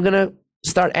 And then I'm going to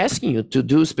start asking you to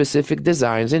do specific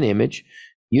designs in image.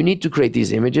 You need to create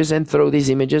these images and throw these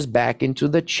images back into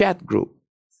the chat group,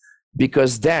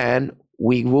 because then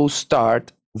we will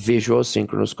start visual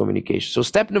synchronous communication. So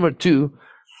step number 2,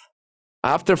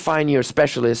 after finding your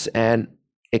specialist and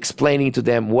explaining to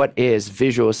them what is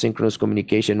visual synchronous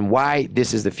communication, why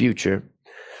this is the future,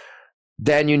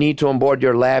 then you need to onboard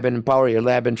your lab and empower your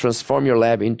lab and transform your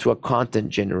lab into a content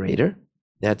generator.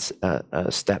 That's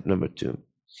step number 2.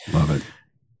 Love it.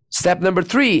 Step number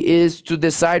 3 is to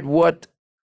decide what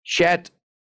chat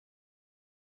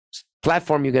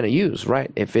platform you're going to use,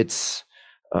 right? If it's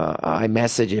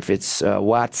iMessage, if it's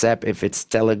WhatsApp, if it's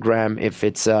Telegram, if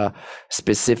it's a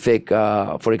specific,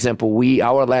 for example,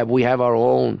 our lab, we have our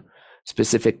own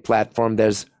specific platform.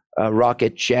 There's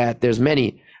Rocket Chat. There's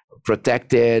many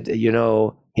protected,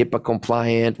 HIPAA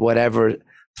compliant, whatever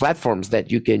platforms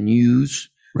that you can use,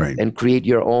 right, and create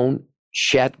your own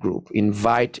chat group.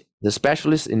 Invite the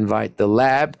specialist, invite the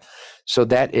lab. So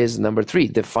that is number 3.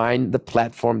 Define the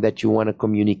platform that you want to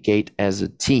communicate as a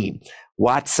team.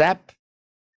 WhatsApp,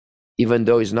 even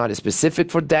though it's not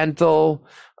specific for dental,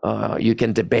 you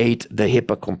can debate the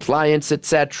HIPAA compliance,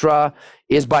 etc.,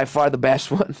 is by far the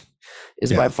best one.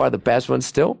 By far the best one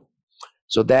still.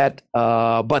 So that,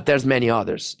 but there's many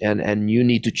others, and you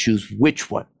need to choose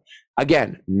which one.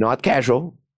 Again, not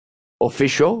casual,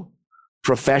 official,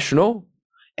 professional,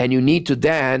 and you need to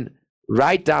then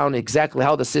write down exactly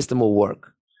how the system will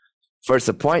work. First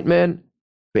appointment,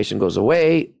 patient goes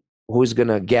away, who's going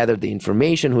to gather the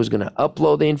information, who's going to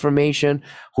upload the information,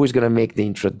 who's going to make the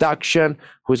introduction,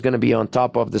 who's going to be on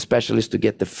top of the specialist to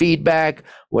get the feedback,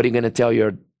 what are you going to tell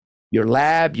your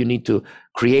lab. You need to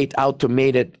create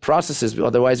automated processes,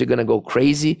 otherwise you're going to go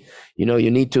crazy. You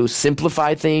need to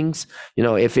simplify things.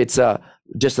 If it's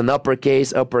just an upper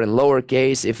and lower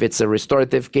case, if it's a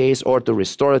restorative case, ortho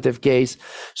restorative case.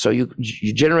 So you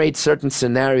generate certain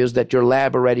scenarios that your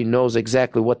lab already knows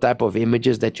exactly what type of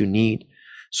images that you need.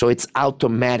 So it's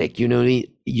automatic. You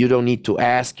don't need to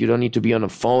ask. You don't need to be on a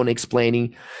phone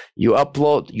explaining. You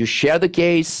upload, you share the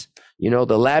case.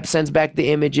 The lab sends back the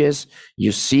images.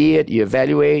 You see it, you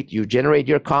evaluate, you generate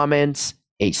your comments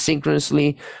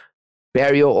asynchronously.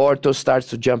 Perio ortho starts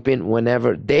to jump in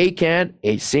whenever they can,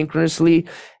 asynchronously,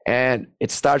 and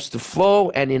it starts to flow.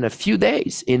 And in a few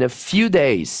days,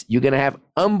 you're going to have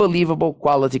unbelievable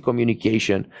quality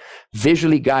communication,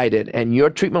 visually guided, and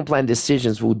your treatment plan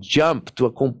decisions will jump to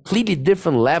a completely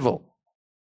different level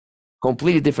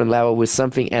with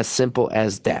something as simple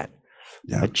as that.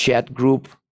 A chat group,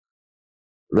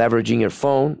 leveraging your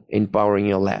phone, empowering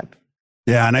your lab.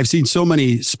 Yeah, and I've seen so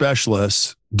many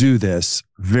specialists do this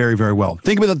very, very well.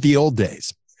 Think about the old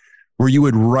days where you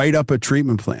would write up a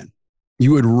treatment plan.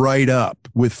 You would write up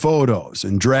with photos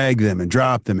and drag them and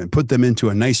drop them and put them into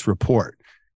a nice report.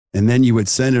 And then you would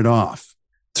send it off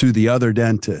to the other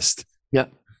dentist. Yeah.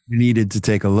 You needed to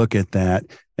take a look at that.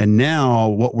 And now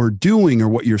what we're doing, or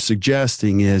what you're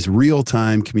suggesting, is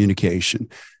real-time communication.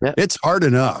 Yeah. It's hard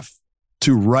enough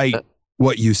to write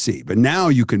what you see, but now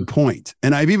you can point.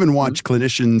 And I've even watched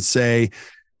clinicians say,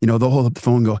 they'll hold up the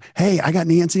phone and go, "Hey, I got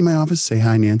Nancy in my office. Say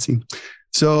hi, Nancy."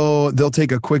 So they'll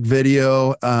take a quick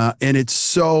video, and it's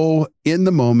so in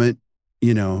the moment,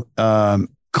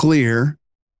 clear,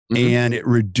 and it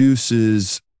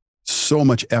reduces so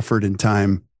much effort and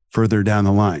time further down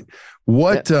the line.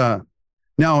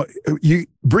 Now you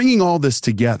bringing all this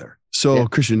together. So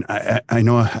Christian, I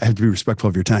know I have to be respectful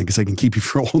of your time because I can keep you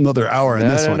for a whole nother hour on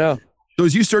this one. No. So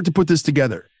as you start to put this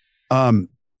together, I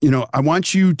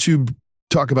want you to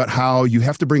talk about how you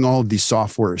have to bring all of these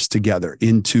softwares together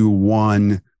into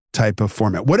one type of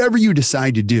format, whatever you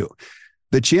decide to do.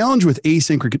 The challenge with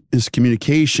asynchronous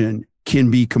communication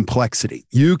can be complexity.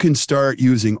 You can start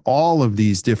using all of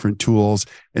these different tools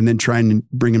and then trying to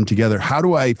bring them together. How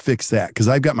do I fix that? Because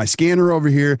I've got my scanner over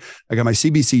here. I got my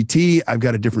CBCT. I've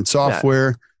got a different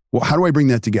software. Well, how do I bring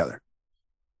that together?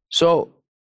 So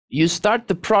you start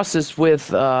the process with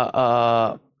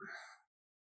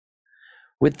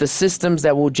the systems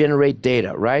that will generate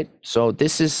data, right? So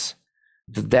this is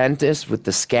the dentist with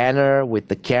the scanner, with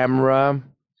the camera,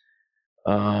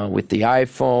 with the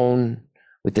iPhone,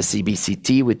 with the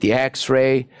CBCT, with the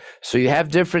X-ray. So you have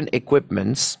different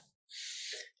equipments,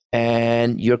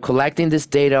 and you're collecting this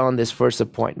data on this first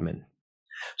appointment.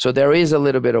 So there is a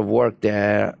little bit of work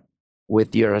there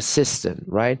with your assistant,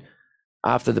 right?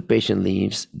 After the patient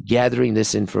leaves, gathering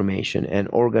this information and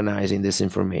organizing this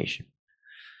information.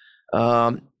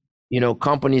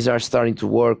 Companies are starting to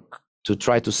work to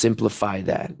try to simplify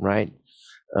that, right?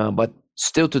 But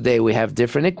still today we have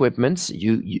different equipments.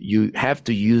 You have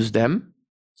to use them.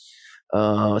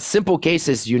 Simple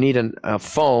cases, you need a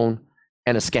phone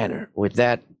and a scanner. With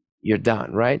that, you're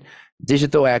done, right?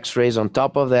 Digital X-rays on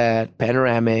top of that,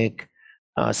 panoramic,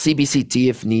 CBCT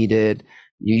if needed.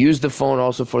 You use the phone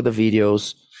also for the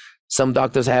videos. Some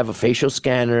doctors have a facial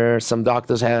scanner. Some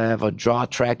doctors have a jaw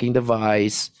tracking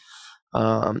device.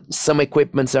 Some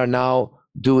equipments are now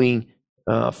doing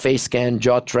face scan,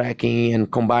 jaw tracking,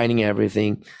 and combining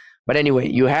everything. But anyway,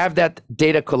 you have that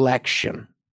data collection.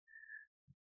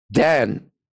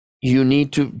 Then you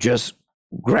need to just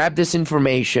grab this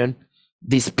information,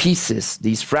 these pieces,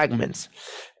 these fragments,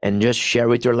 and just share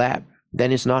with your lab.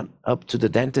 Then it's not up to the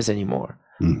dentist anymore.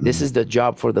 Mm-hmm. This is the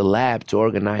job for the lab to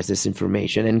organize this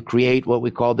information and create what we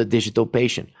call the digital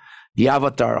patient, the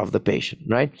avatar of the patient,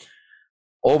 right?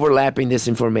 Overlapping this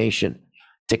information.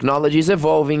 Technology is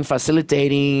evolving,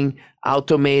 facilitating,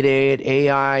 automated,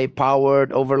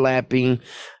 AI-powered, overlapping,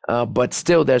 but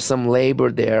still there's some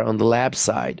labor there on the lab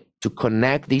side to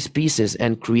connect these pieces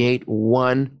and create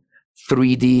one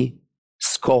 3D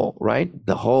skull, right?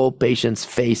 The whole patient's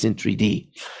face in 3D.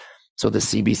 So the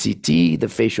CBCT, the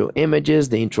facial images,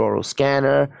 the intraoral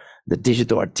scanner, the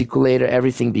digital articulator,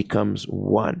 everything becomes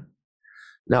one.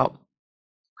 Now,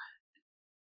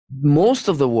 most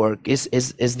of the work is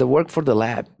the work for the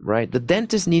lab, right? The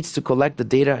dentist needs to collect the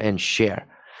data and share.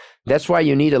 That's why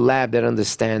you need a lab that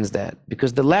understands that,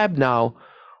 because the lab now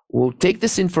will take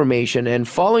this information and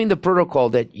following the protocol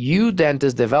that you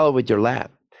dentists develop with your lab,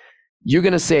 you're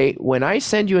going to say, when I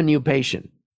send you a new patient,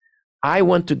 I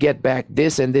want to get back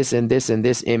this and this and this and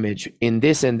this image in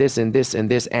this and this and this and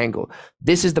this angle.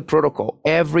 This is the protocol.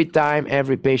 Every time,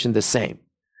 every patient the same.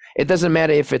 It doesn't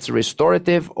matter if it's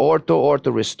restorative,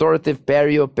 ortho, restorative,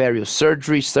 perio,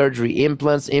 surgery,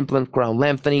 implants, implant crown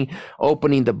lengthening,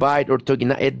 opening the bite,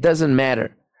 orthogonal. It doesn't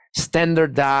matter.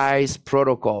 Standardized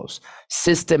protocols,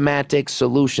 systematic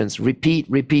solutions,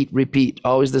 repeat,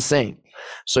 always the same.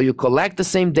 So you collect the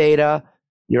same data,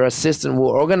 your assistant will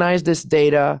organize this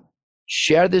data,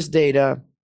 share this data,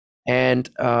 and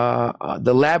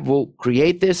the lab will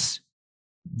create this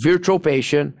virtual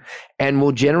patient and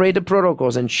will generate the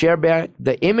protocols and share back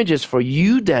the images for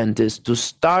you dentists to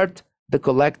start the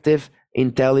collective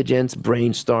intelligence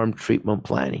brainstorm treatment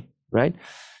planning, right?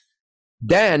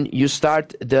 Then you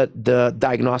start the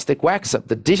diagnostic wax up,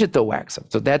 the digital wax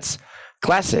up. So that's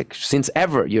classic since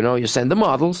ever, you send the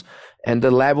models and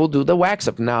the lab will do the wax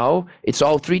up. Now it's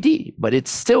all 3D, but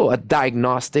it's still a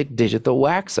diagnostic digital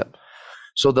wax up.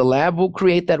 So the lab will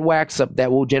create that wax up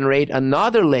that will generate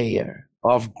another layer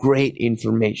of great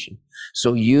information.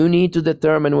 So you need to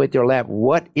determine with your lab,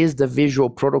 what is the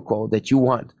visual protocol that you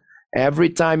want? Every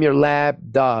time your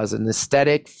lab does an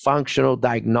aesthetic, functional,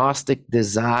 diagnostic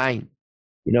design,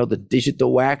 the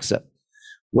digital wax up,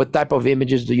 what type of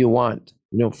images do you want?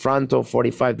 Frontal,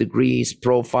 45 degrees,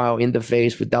 profile, in the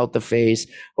face, without the face,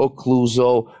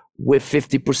 occlusal, with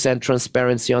 50%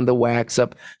 transparency on the wax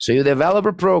up. So you develop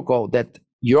a protocol that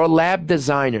your lab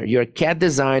designer, your CAD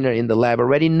designer in the lab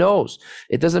already knows.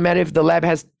 It doesn't matter if the lab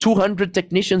has 200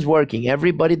 technicians working.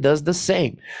 Everybody does the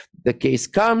same. The case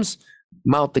comes,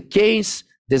 mount the case,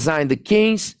 design the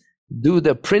case, do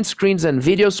the print screens and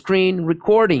video screen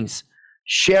recordings,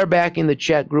 share back in the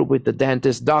chat group with the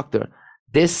dentist doctor.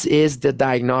 This is the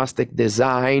diagnostic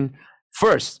design.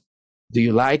 First, do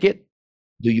you like it?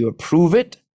 Do you approve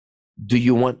it? Do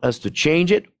you want us to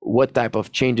change it? What type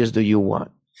of changes do you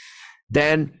want?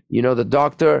 Then, the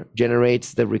doctor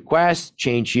generates the request,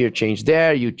 change here, change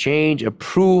there, you change,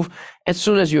 approve. As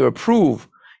soon as you approve,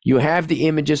 you have the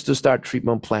images to start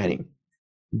treatment planning.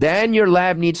 Then your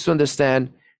lab needs to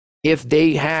understand if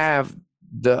they have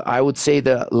I would say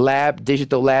the lab,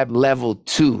 digital lab level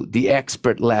 2, the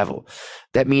expert level.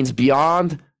 That means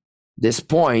beyond this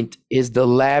point is the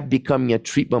lab becoming a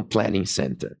treatment planning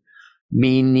center,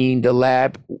 meaning the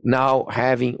lab now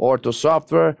having ortho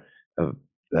software,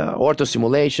 ortho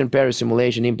simulation, peri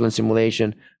simulation, implant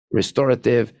simulation,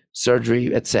 restorative,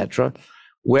 surgery, etc.,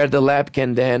 where the lab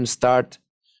can then start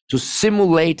to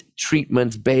simulate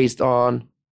treatments based on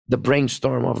the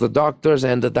brainstorm of the doctors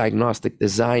and the diagnostic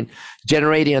design,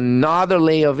 generating another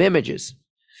layer of images.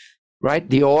 right?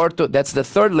 The ortho, that's the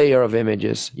third layer of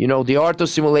images. The ortho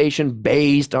simulation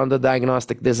based on the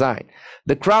diagnostic design.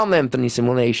 The crown lengthening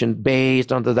simulation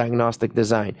based on the diagnostic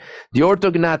design. The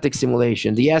orthognathic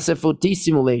simulation, the SFOT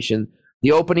simulation,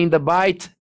 the opening the bite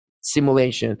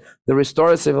simulation, the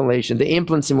restorative simulation, the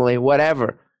implant simulation,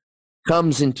 whatever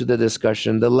comes into the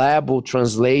discussion. The lab will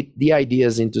translate the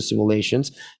ideas into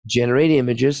simulations, generate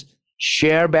images,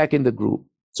 share back in the group.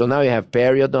 So now you have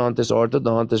periodontist,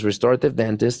 orthodontist, restorative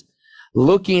dentist,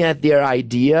 looking at their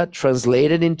idea,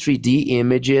 translated in 3D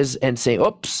images and saying,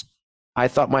 oops, I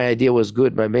thought my idea was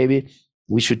good, but maybe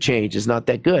we should change. It's not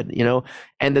that good,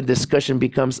 and the discussion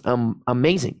becomes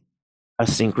amazing.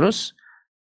 Asynchronous,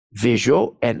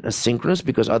 visual, and asynchronous,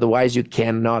 because otherwise you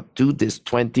cannot do this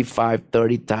 25,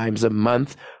 30 times a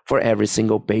month for every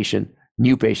single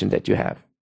new patient that you have.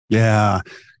 Yeah.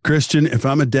 Christian, if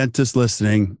I'm a dentist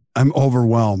listening, I'm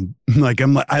overwhelmed.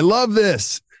 I love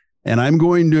this. And I'm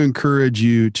going to encourage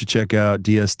you to check out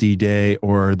DSD Day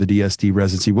or the DSD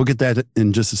residency. We'll get that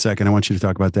in just a second. I want you to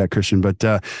talk about that, Christian. But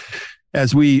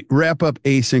as we wrap up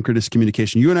asynchronous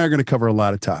communication, you and I are going to cover a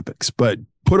lot of topics, but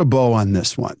put a bow on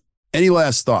this one. Any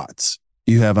last thoughts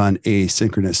you have on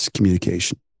asynchronous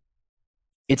communication?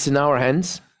 It's in our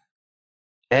hands.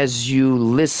 As you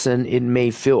listen, it may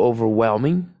feel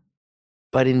overwhelming,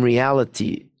 but in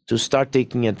reality, to start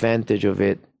taking advantage of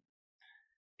it,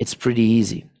 it's pretty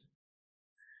easy.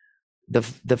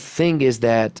 The thing is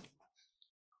that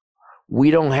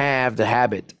we don't have the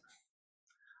habit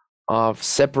of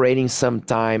separating some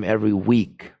time every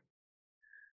week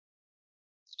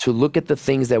to look at the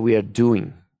things that we are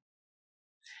doing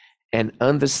and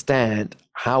understand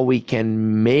how we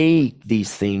can make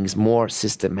these things more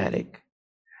systematic,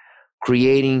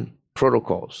 creating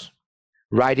protocols,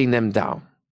 writing them down,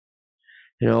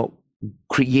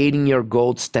 creating your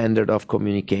gold standard of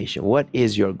communication. What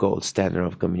is your gold standard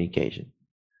of communication?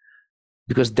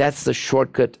 Because that's the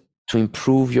shortcut to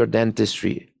improve your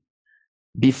dentistry.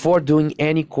 Before doing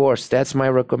any course, that's my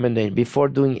recommendation. Before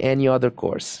doing any other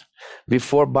course,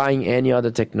 before buying any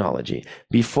other technology,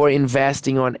 before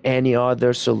investing on any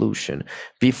other solution,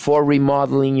 before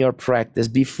remodeling your practice,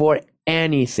 before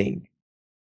anything,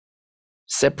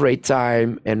 separate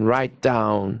time and write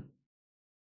down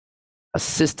a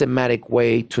systematic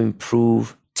way to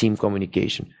improve team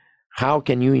communication. How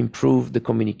can you improve the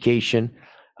communication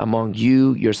among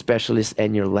you, your specialist,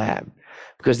 and your lab?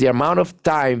 Because the amount of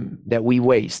time that we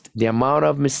waste, the amount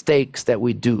of mistakes that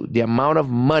we do, the amount of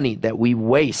money that we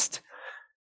waste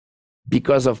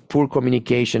because of poor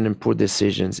communication and poor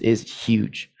decisions is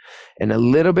huge. And a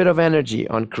little bit of energy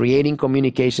on creating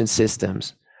communication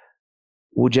systems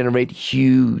will generate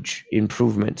huge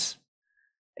improvements.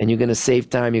 And you're going to save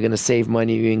time, you're going to save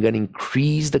money, you're going to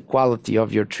increase the quality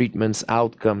of your treatments,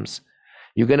 outcomes.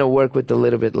 You're going to work with a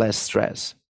little bit less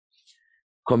stress.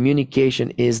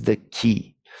 Communication is the key.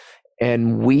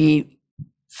 And we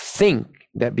think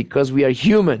that because we are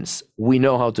humans, we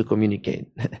know how to communicate.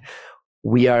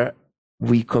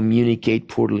 We communicate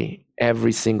poorly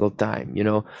every single time.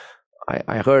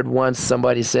 I heard once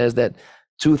somebody says that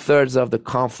 2/3 of the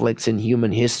conflicts in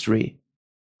human history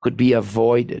could be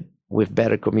avoided with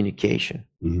better communication.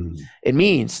 Mm-hmm. It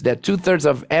means that 2/3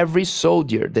 of every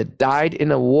soldier that died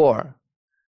in a war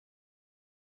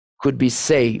could be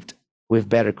saved with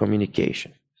better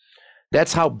communication.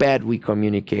 That's how bad we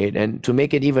communicate. And to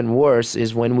make it even worse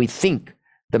is when we think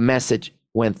the message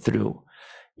went through.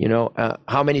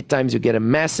 How many times you get a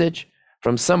message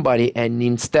from somebody and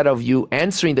instead of you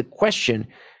answering the question,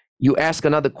 you ask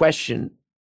another question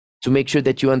to make sure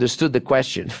that you understood the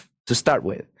question to start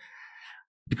with.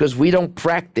 Because we don't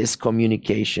practice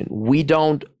communication. We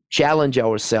don't challenge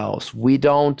ourselves. We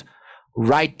don't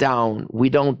write down. We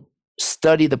don't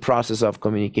study the process of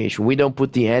communication. We don't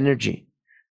put the energy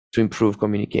to improve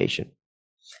communication.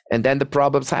 And then the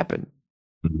problems happen.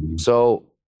 Mm-hmm. So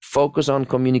focus on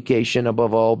communication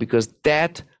above all, because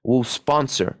that will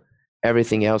sponsor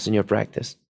everything else in your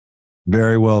practice.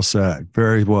 Very well said.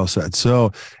 Very well said.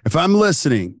 So if I'm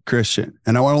listening, Christian,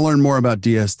 and I want to learn more about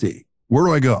DSD, where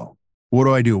do I go? What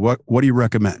do I do? What do you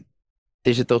recommend?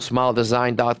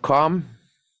 digitalsmiledesign.com,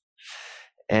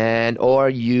 or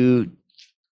you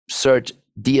search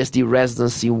DSD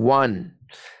Residency 1,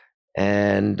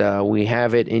 and we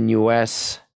have it in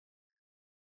US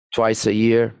twice a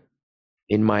year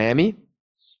in Miami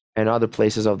and other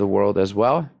places of the world as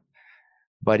well.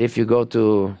 But if you go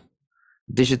to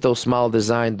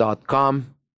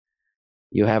digitalsmiledesign.com,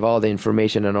 you have all the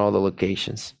information and all the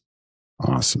locations.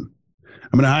 Awesome.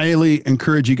 I'm going to highly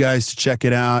encourage you guys to check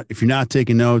it out. If you're not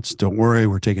taking notes, don't worry.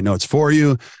 We're taking notes for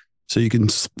you. So you can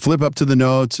flip up to the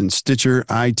notes and Stitcher,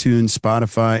 iTunes,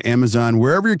 Spotify, Amazon,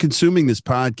 wherever you're consuming this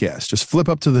podcast, just flip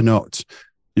up to the notes.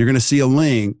 You're going to see a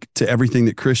link to everything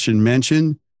that Christian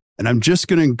mentioned. And I'm just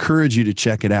going to encourage you to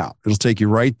check it out. It'll take you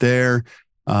right there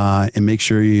and make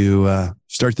sure you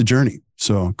start the journey.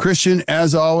 So Christian,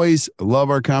 as always, love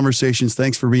our conversations.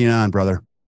 Thanks for being on, brother.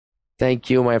 Thank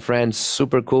you, my friend.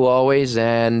 Super cool always.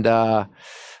 And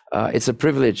it's a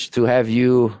privilege to have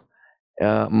you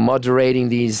moderating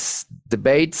these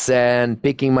debates and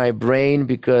picking my brain,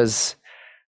 because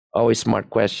always smart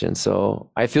questions.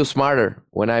 So I feel smarter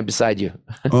when I'm beside you.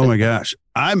 Oh my gosh.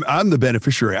 I'm the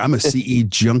beneficiary. I'm a CE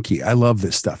junkie. I love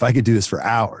this stuff. I could do this for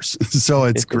hours. So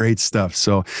it's great stuff.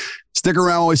 So stick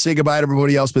around while we say goodbye to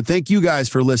everybody else. But thank you guys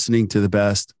for listening to the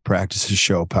Best Practices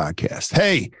Show podcast.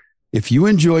 Hey, if you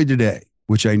enjoyed today,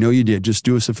 which I know you did, just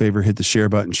do us a favor, hit the share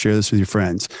button, share this with your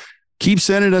friends. Keep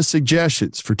sending us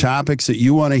suggestions for topics that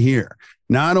you want to hear,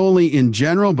 not only in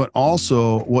general, but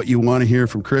also what you want to hear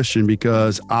from Christian,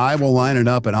 because I will line it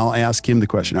up and I'll ask him the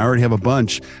question. I already have a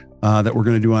bunch that we're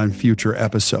going to do on future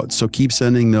episodes. So keep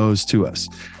sending those to us.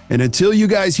 And until you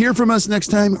guys hear from us next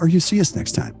time, or you see us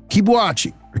next time, keep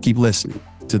watching or keep listening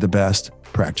to the Best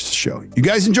Practices Show. You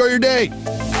guys enjoy your day.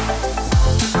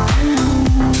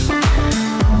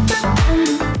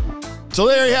 So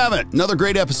there you have it. Another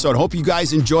great episode. Hope you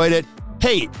guys enjoyed it.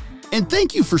 Hey, and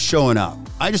thank you for showing up.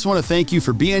 I just want to thank you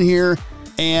for being here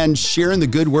and sharing the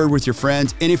good word with your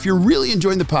friends. And if you're really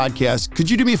enjoying the podcast, could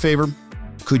you do me a favor?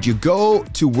 Could you go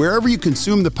to wherever you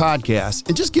consume the podcast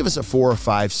and just give us a 4 or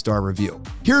 5 star review?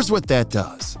 Here's what that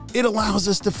does. It allows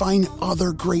us to find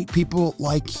other great people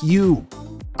like you.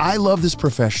 I love this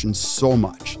profession so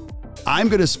much. I'm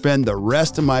going to spend the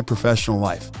rest of my professional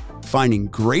life finding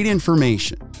great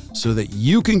information so that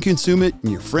you can consume it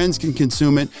and your friends can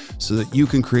consume it, so that you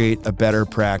can create a better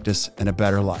practice and a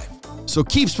better life. So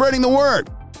keep spreading the word,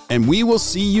 and we will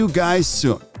see you guys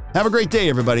soon. Have a great day,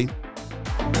 everybody.